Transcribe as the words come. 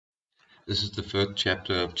This is the third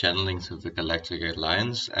chapter of channeling through the Galactic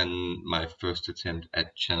Alliance and my first attempt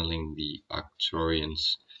at channeling the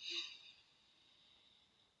Arcturians.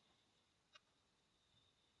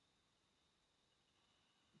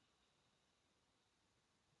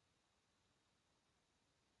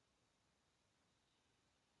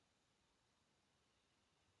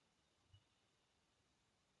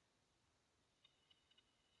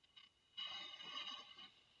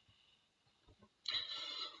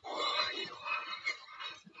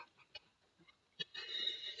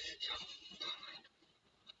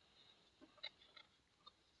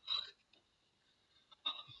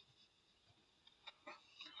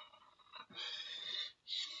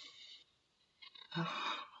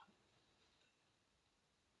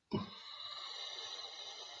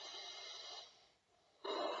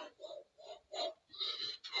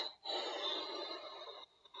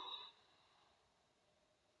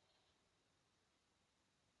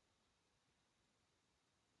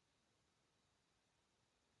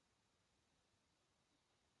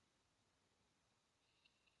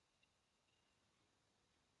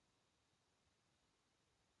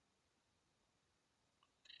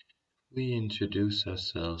 We introduce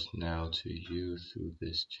ourselves now to you through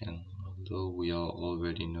this channel, although we are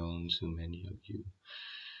already known to many of you.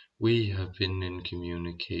 We have been in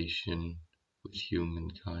communication with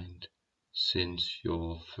humankind since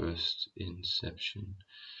your first inception.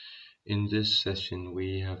 In this session,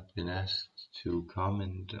 we have been asked to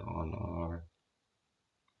comment on our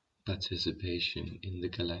participation in the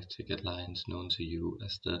Galactic Alliance known to you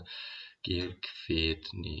as the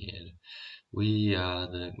Igiaghn'ak. We are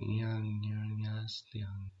the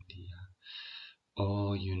Asti'angdi'ak,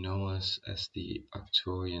 or you know us as the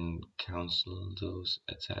Arcturian Council, those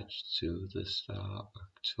attached to the star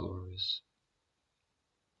Arcturus.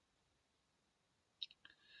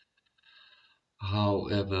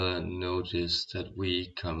 However, notice that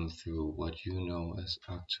we come through what you know as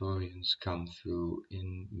Arcturians come through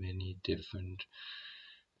in many different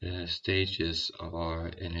stages of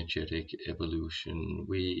our energetic evolution.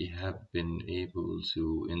 We have been able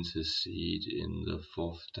to intercede in the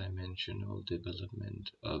fourth dimensional development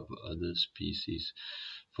of other species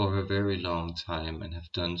for a very long time and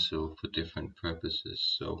have done so for different purposes.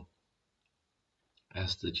 So,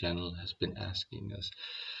 as the channel has been asking us,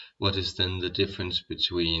 what is then the difference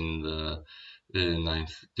between the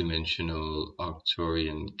ninth dimensional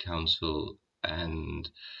Arcturian Council and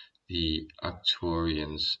the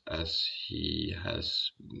Arcturians, as he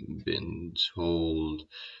has been told,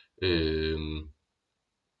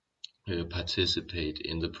 participate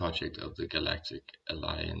in the project of the Galactic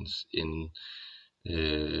Alliance in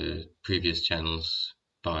previous channels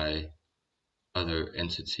by other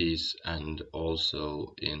entities and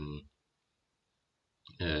also in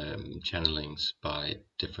channelings by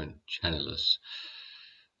different channelers.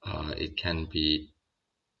 It can be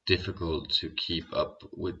difficult to keep up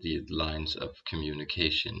with the lines of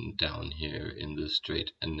communication down here in the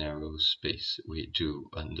straight and narrow space. We do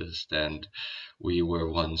understand we were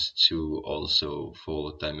once two also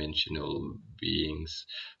four-dimensional beings.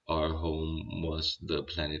 Our home was the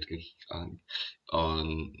planet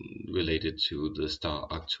on related to the star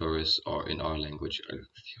Arcturus, or in our language,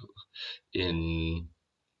 in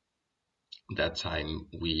that time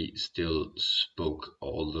we still spoke,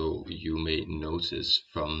 although you may notice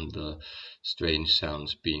from the strange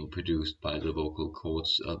sounds being produced by the vocal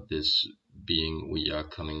cords of this being we are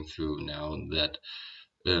coming through now that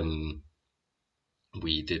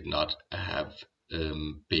we did not have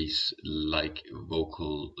bass-like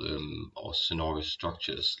vocal or sonorous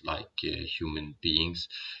structures like human beings.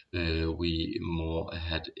 We more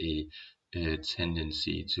had a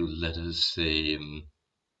tendency to, let us say,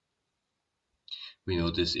 we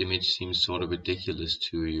know this image seems sort of ridiculous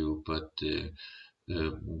to you, but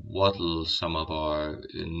waddle some of our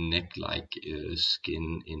neck-like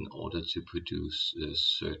skin in order to produce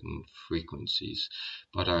certain frequencies.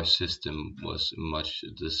 But our system was much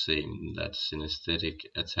the same, that synesthetic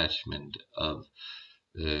attachment of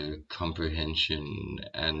comprehension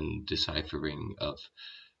and deciphering of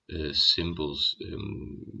symbols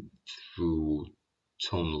through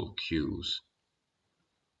tonal cues.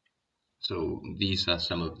 So these are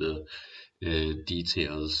some of the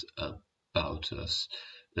details about us.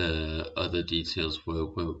 Other details were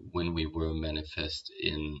when we were manifest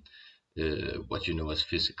in what you know as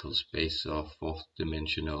physical space or fourth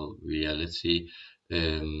dimensional reality.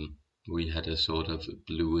 We had a sort of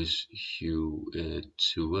bluish hue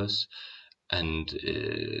to us, and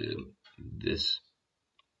this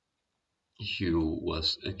hue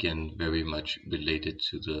was again very much related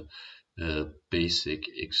to the basic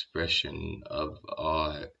expression of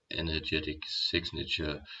our energetic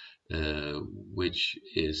signature, which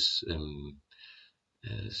is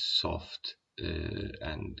soft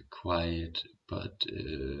and quiet, but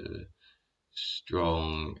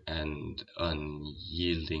strong and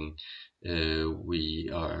unyielding. We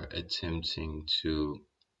are attempting to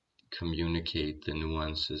communicate the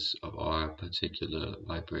nuances of our particular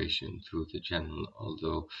vibration through the channel,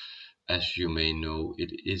 although, as you may know,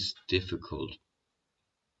 it is difficult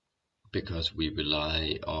because we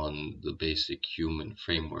rely on the basic human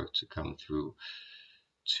framework to come through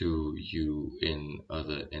to you in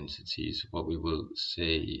other entities. What we will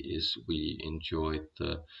say is we enjoyed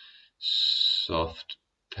the soft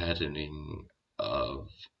patterning of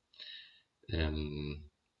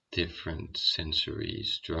different sensory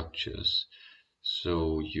structures,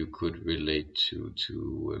 so you could relate to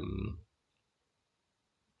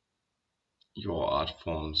your art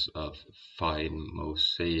forms of fine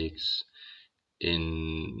mosaics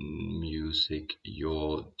in music,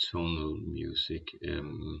 your tonal music,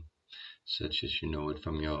 such as you know it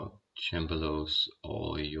from your cembalos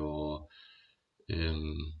or your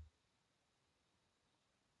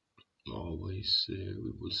always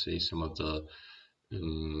we will say some of the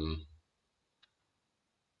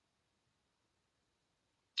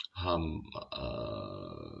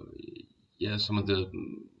some of the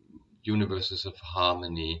universes of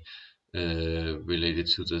harmony related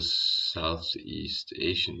to the Southeast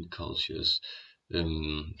Asian cultures.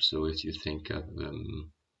 So if you think of,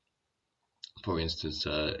 for instance,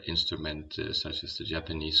 instrument such as the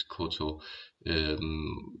Japanese koto,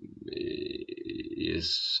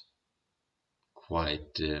 is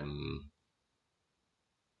quite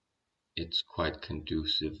it's quite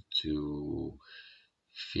conducive to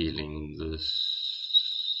feeling this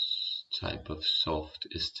type of soft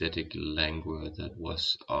aesthetic languor that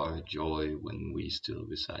was our joy when we still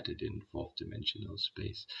resided in fourth dimensional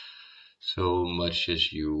space. So much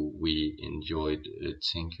as we enjoyed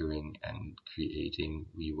tinkering and creating,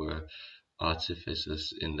 we were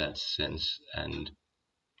artificers in that sense, and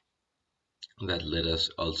that led us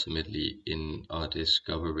ultimately in our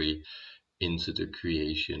discovery into the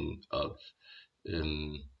creation of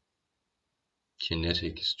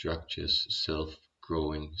kinetic structures,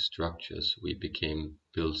 self-growing structures. We became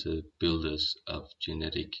builders of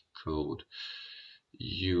genetic code.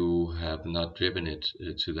 You have not driven it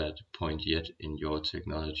to that point yet in your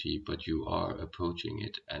technology, but you are approaching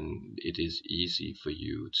it, and it is easy for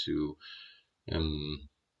you to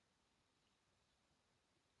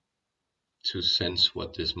sense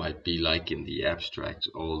what this might be like in the abstract,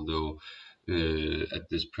 although at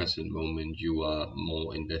this present moment you are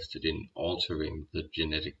more invested in altering the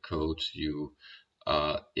genetic codes you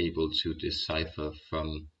are able to decipher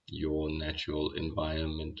from your natural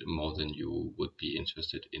environment more than you would be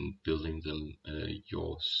interested in building them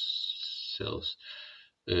yourselves.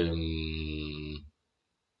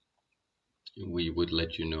 We would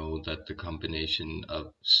let you know that the combination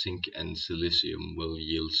of zinc and silicium will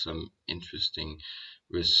yield some interesting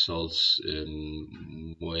results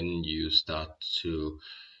when you start to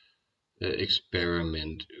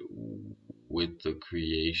experiment with the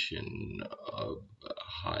creation of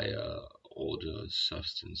higher order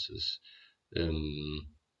substances.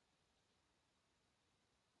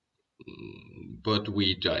 But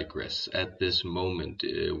we digress. At this moment,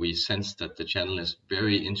 we sense that the channel is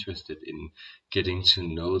very interested in getting to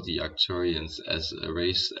know the Arcturians as a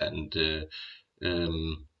race, and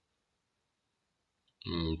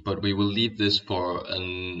but we will leave this for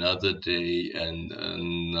another day and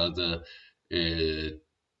another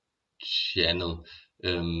channel.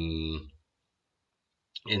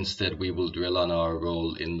 Instead, we will drill on our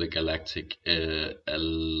role in the Galactic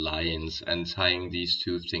Alliance, and tying these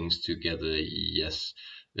two things together, yes,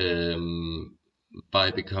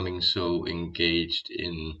 by becoming so engaged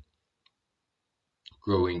in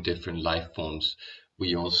growing different life forms,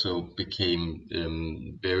 we also became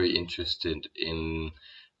very interested in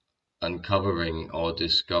uncovering or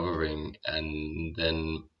discovering and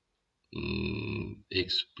then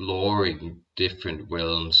exploring different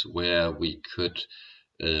realms where we could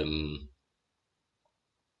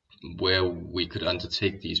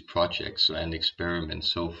undertake these projects and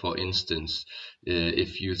experiments. So for instance,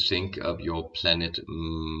 if you think of your planet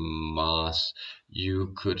Mars,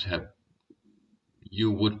 you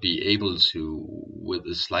would be able to, with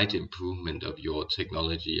a slight improvement of your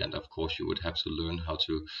technology, and of course you would have to learn how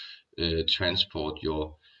to transport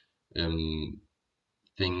your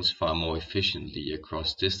things far more efficiently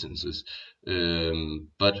across distances,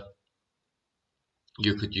 but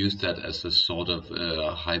you could use that as a sort of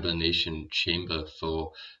hibernation chamber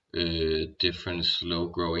for different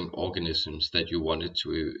slow-growing organisms that you wanted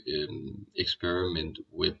to experiment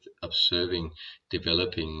with, observing,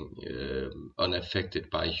 developing, unaffected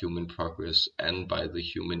by human progress and by the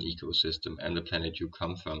human ecosystem and the planet you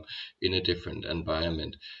come from in a different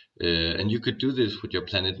environment. And you could do this with your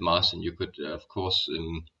planet Mars, and you could, of course,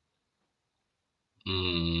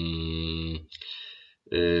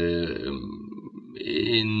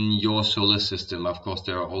 in your solar system, of course,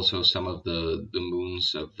 there are also some of the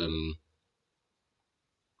moons of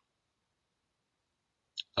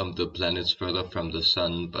the planets further from the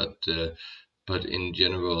sun, but in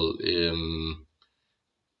general,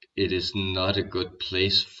 it is not a good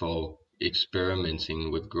place for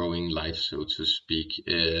experimenting with growing life, so to speak.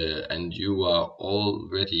 And you are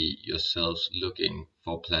already yourselves looking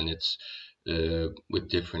for planets with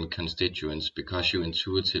different constituents, because you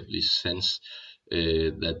intuitively sense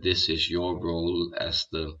that this is your role as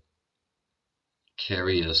the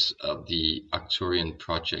carriers of the Arcturian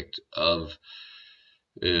project of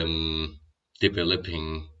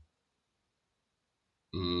developing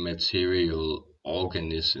material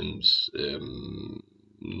organisms,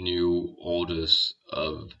 new orders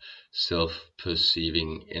of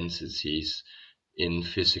self-perceiving entities in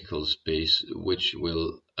physical space, which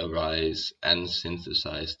will arise and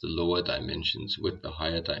synthesize the lower dimensions with the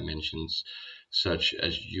higher dimensions, such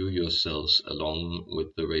as you yourselves, along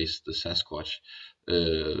with the race, the Sasquatch,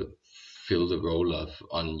 fill the role of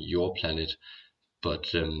on your planet.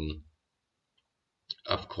 But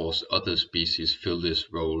of course, other species fill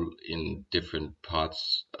this role in different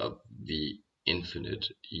parts of the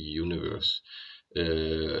infinite universe.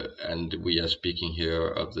 And we are speaking here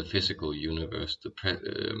of the physical universe, the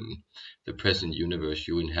present universe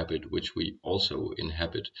you inhabit, which we also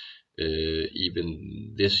inhabit.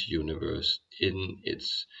 Even this universe, in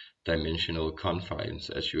its dimensional confines,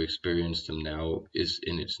 as you experience them now, is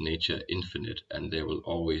in its nature infinite, and there will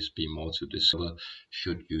always be more to discover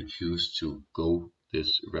should you choose to go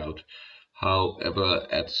this route. However,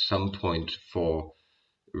 at some point, for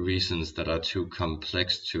reasons that are too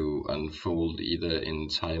complex to unfold either in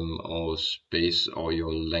time or space or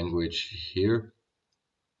your language here,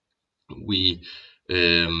 we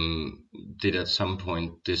did at some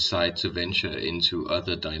point decide to venture into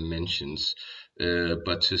other dimensions,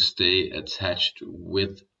 but to stay attached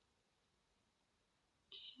with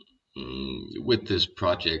this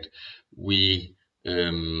project, we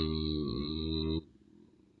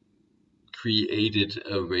created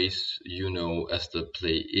a race as the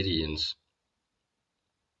Pleiadians,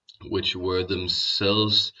 which were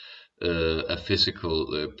themselves a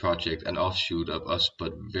physical project, an offshoot of us,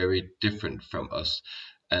 but very different from us,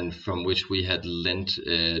 and from which we had lent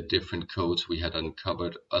different codes. We had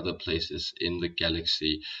uncovered other places in the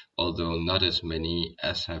galaxy, although not as many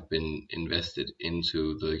as have been invested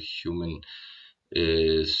into the human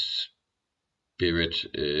spirit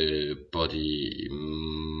body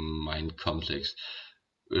mind complex.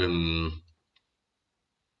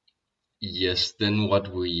 Yes, then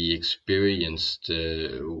what we experienced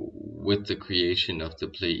with the creation of the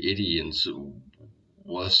Pleiadians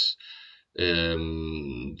was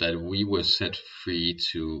that we were set free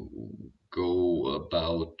to go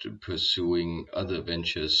about pursuing other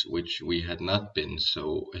ventures which we had not been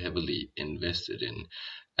so heavily invested in.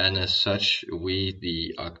 And as such, we,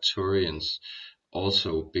 the Arcturians,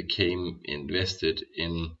 also became invested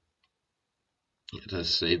in, let us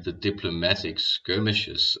say, the diplomatic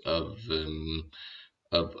skirmishes of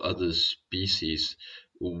other species.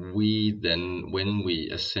 We then, when we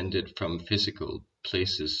ascended from physical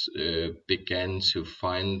places, began to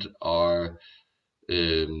find our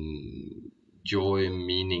joy,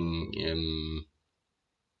 meaning,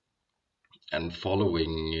 and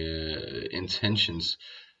following intentions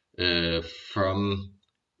from.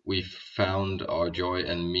 We found our joy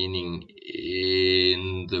and meaning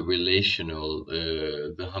in the relational,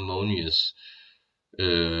 the harmonious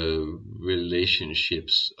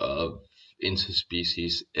relationships of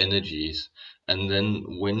interspecies energies. And then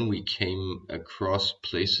when we came across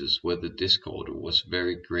places where the discord was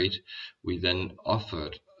very great, we then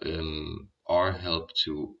offered our help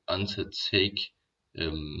to undertake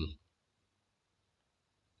the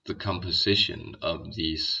composition of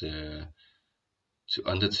these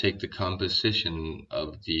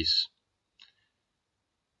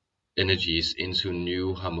energies into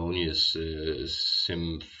new harmonious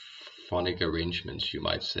symphonic arrangements, you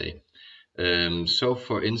might say. So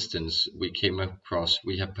for instance, we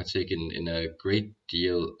have partaken in a great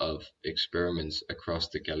deal of experiments across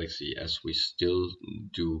the galaxy, as we still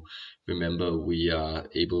do. Remember, we are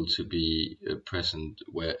able to be present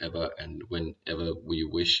wherever and whenever we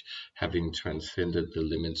wish, having transcended the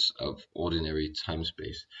limits of ordinary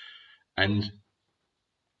time-space. And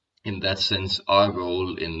in that sense, our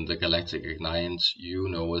role in the Galactic Alliance,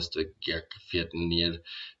 as the Igiaghn'ak,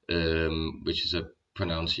 which is a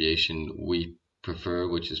pronunciation we prefer,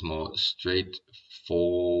 which is more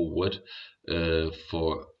straightforward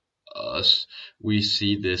for us. We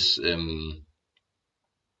see this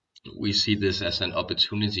as an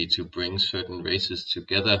opportunity to bring certain races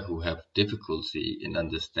together who have difficulty in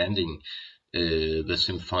understanding the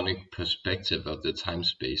symphonic perspective of the time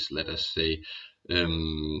space, let us say.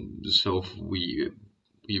 So we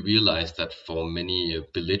realize that for many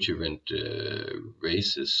belligerent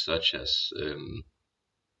races, such as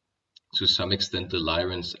to some extent the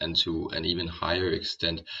Lyrans, and to an even higher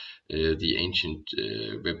extent the ancient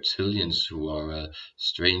reptilians, who are a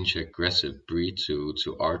strange, aggressive breed to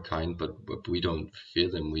our kind, but we don't fear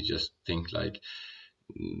them. We just think like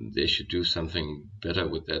they should do something better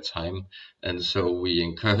with their time, and so we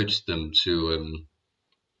encourage them to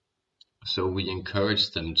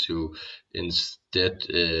instead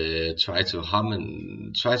try to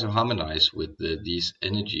harmonize with these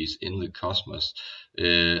energies in the cosmos,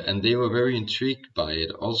 and they were very intrigued by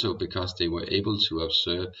it, also because they were able to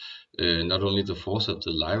observe not only the force of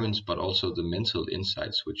the Lyrans, but also the mental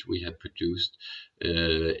insights which we had produced.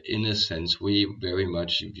 In a sense, we very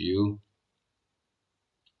much view.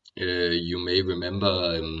 You may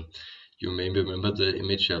remember the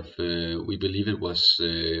image of, we believe it was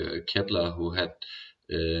Kepler, who had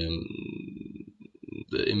the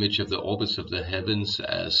image of the orbits of the heavens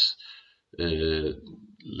as,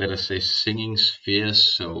 let us say, singing spheres.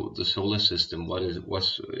 So the solar system, what it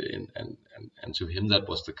was, and to him that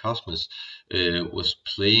was the cosmos, was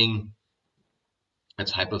playing a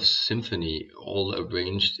type of symphony, all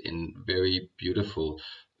arranged in very beautiful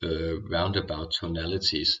roundabout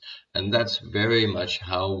tonalities, and that's very much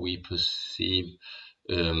how we perceive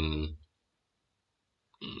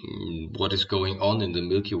what is going on in the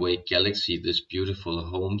Milky Way galaxy, this beautiful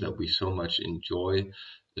home that we so much enjoy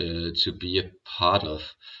to be a part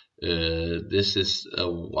of. This is a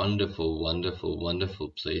wonderful, wonderful, wonderful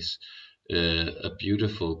place, a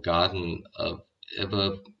beautiful garden of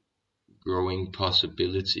ever growing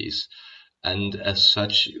possibilities, and as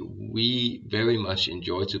such we very much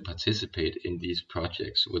enjoy to participate in these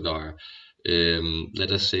projects with our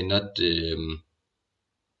let us say, not we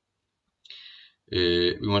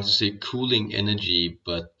want to say cooling energy,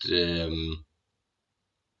 but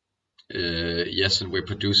yes, and we're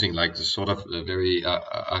producing like the sort of very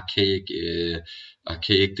archaic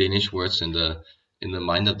Danish words in the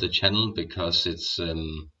mind of the channel, because it's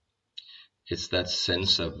that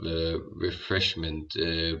sense of refreshment,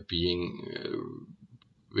 being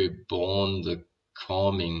reborn, the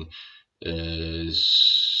calming,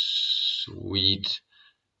 sweet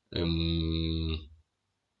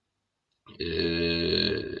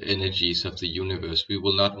energies of the universe. We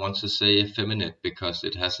will not want to say effeminate, because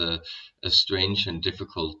it has a strange and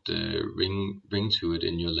difficult ring to it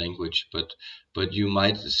in your language, but you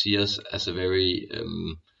might see us as a very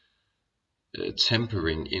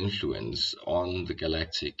tempering influence on the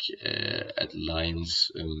Galactic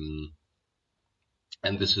Alliance,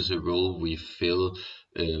 and this is a role we fill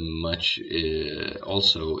much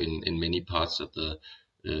also in many parts of the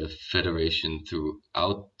Federation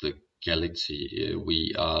throughout the galaxy.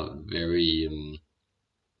 We are very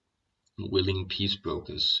willing peace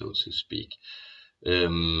brokers, so to speak.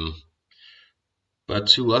 But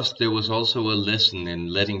to us, there was also a lesson in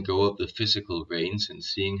letting go of the physical reins and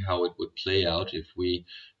seeing how it would play out if we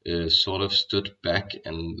sort of stood back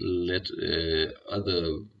and let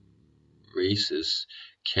other races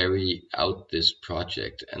carry out this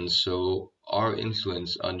project. And so our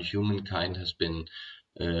influence on humankind has been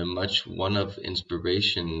much one of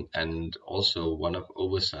inspiration and also one of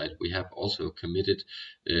oversight. We have also committed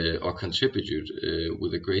or contributed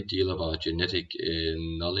with a great deal of our genetic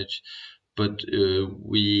knowledge, but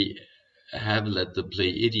we have let the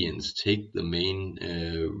Pleiadians take the main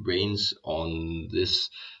reins on this,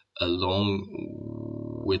 along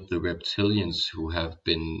with the reptilians, who have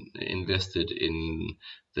been invested in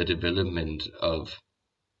the development of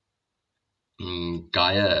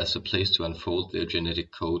Gaia as a place to unfold their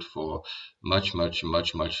genetic code for much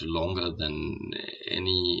longer than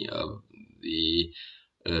any of the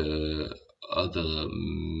other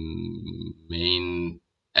main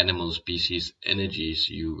animal species energies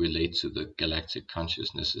you relate to the galactic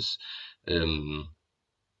consciousnesses. Um,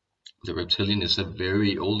 the reptilian is a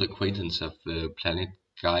very old acquaintance of planet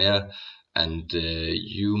Gaia, and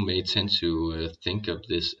you may tend to think of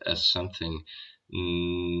this as something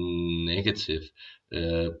negative,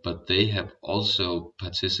 but they have also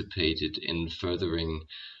participated in furthering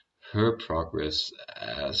her progress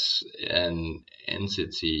as an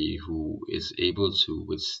entity who is able to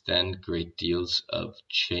withstand great deals of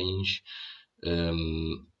change.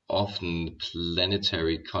 Often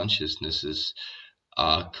planetary consciousnesses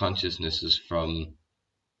are consciousnesses from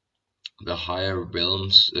the higher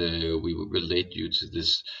realms. We would relate you to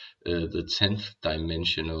this, the 10th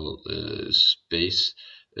dimensional space,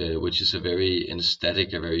 which is a very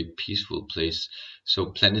ecstatic, a very peaceful place. So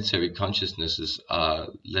planetary consciousnesses are,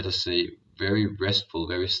 let us say, very restful,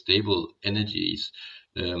 very stable energies.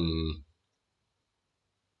 Um,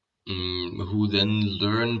 who then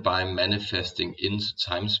learn by manifesting into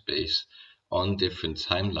time space on different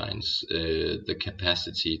timelines the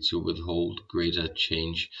capacity to withhold greater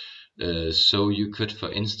change. So you could,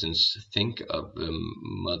 for instance, think of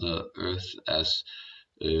Mother Earth as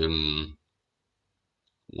um,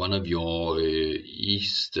 one of your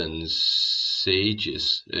Eastern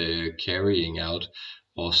sages carrying out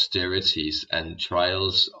austerities and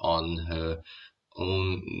trials on her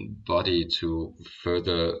own body to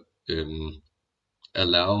further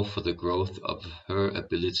allow for the growth of her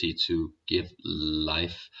ability to give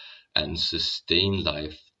life and sustain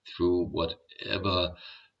life through whatever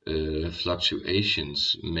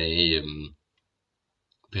fluctuations may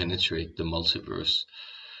penetrate the multiverse.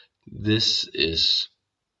 This is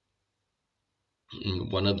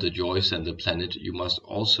one of the joys on the planet. You must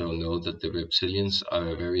also know that the reptilians are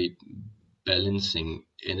a very balancing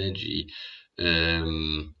energy.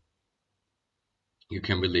 Um, you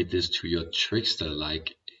can relate this to your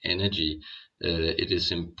trickster-like energy. It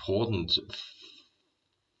is important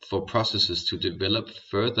for processes to develop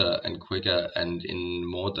further and quicker and in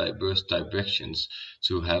more diverse directions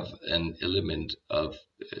to have an element of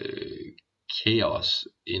chaos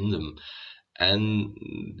in them. And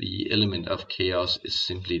the element of chaos is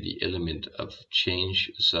simply the element of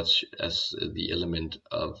change, such as the element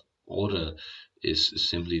of order is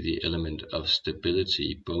simply the element of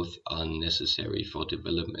stability. Both are necessary for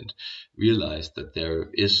development. Realize that there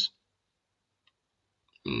is,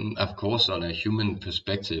 of course, on a human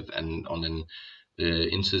perspective and on an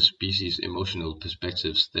interspecies emotional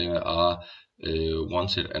perspectives, there are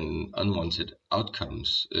wanted and unwanted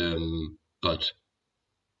outcomes. But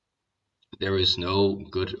there is no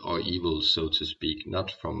good or evil, so to speak,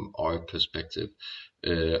 not from our perspective.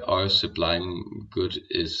 Our sublime good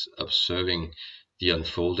is observing the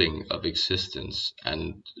unfolding of existence,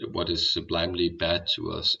 and what is sublimely bad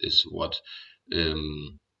to us is what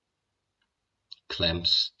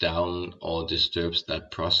clamps down or disturbs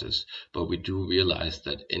that process. But we do realize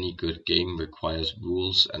that any good game requires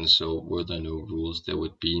rules, and so were there no rules, there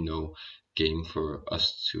would be no game for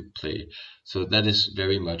us to play. So that is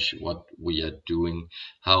very much what we are doing.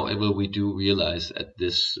 However, we do realize at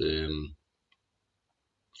this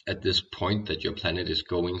point that your planet is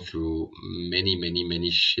going through many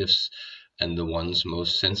shifts, and the ones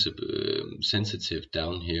most sensitive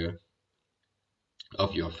down here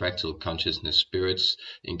of your fractal consciousness spirits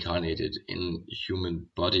incarnated in human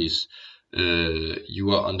bodies, you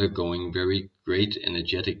are undergoing very great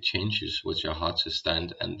energetic changes which are hard to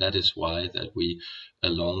stand, and that is why that we,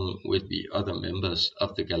 along with the other members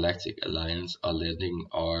of the Galactic Alliance, are lending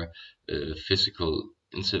our physical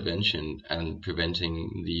intervention and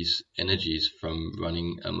preventing these energies from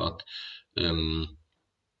running amok.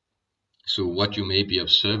 So what you may be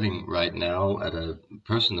observing right now at a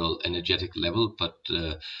personal energetic level, but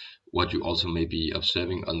what you also may be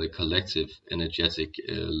observing on the collective energetic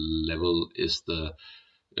level is the,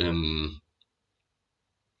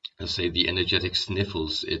 let's say, the energetic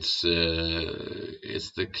sniffles. It's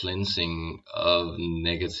the cleansing of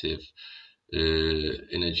negative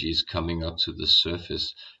energies coming up to the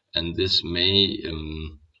surface, and this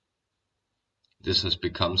has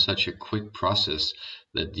become such a quick process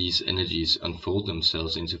that these energies unfold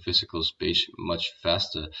themselves into physical space much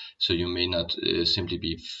faster. So you may not simply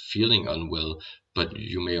be feeling unwell, but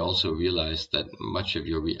you may also realize that much of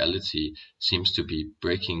your reality seems to be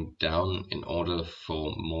breaking down in order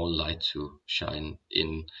for more light to shine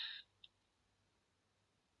in.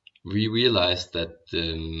 We realize that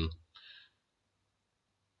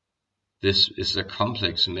this is a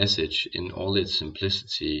complex message in all its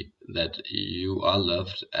simplicity, that you are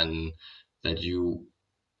loved and that you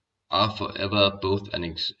are forever both an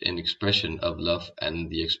expression of love and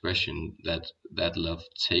the expression that that love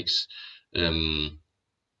takes.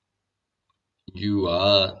 You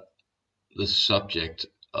are the subject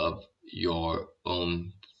of your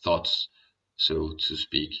own thoughts, so to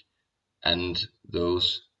speak, and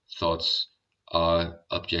those thoughts are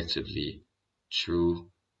objectively true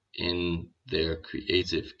in their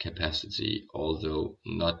creative capacity, although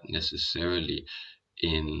not necessarily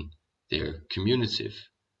in their communicative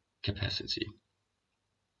capacity.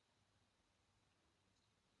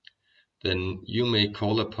 Then you may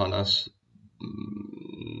call upon us.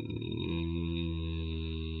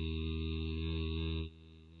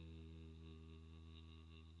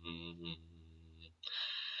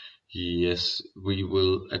 Yes, we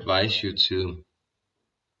will advise you to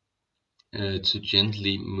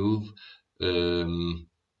gently move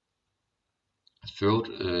throat,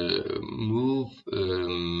 move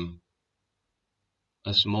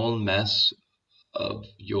a small mass of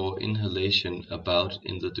your inhalation about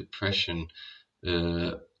in the depression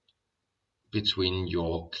between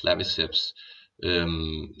your claviceps.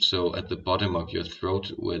 So at the bottom of your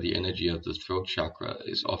throat, where the energy of the throat chakra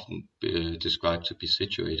is often described to be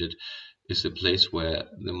situated, is a place where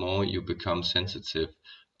the more you become sensitive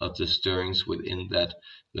of the stirrings within that,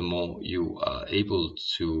 the more you are able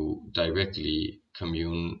to directly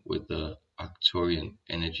commune with the Arcturian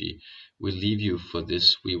energy. We leave you for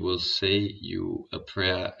this. We will say you a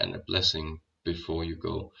prayer and a blessing before you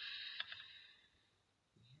go.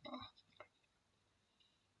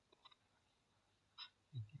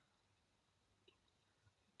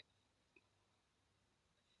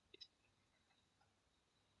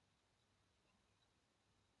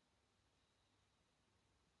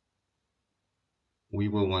 We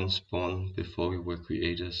were once born before we were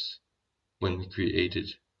creators. When we created,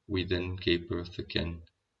 we then gave birth again.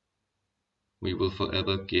 We will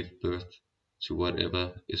forever give birth to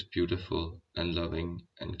whatever is beautiful and loving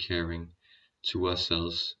and caring, to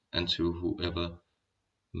ourselves and to whoever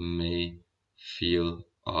may feel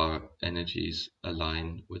our energies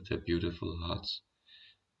align with their beautiful hearts.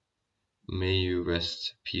 May you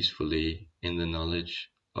rest peacefully in the knowledge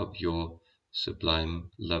of your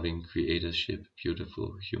sublime, loving creatorship,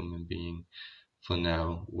 beautiful human being. For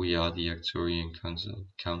now, we are the Arcturian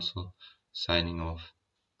Council, signing off.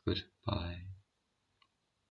 Goodbye.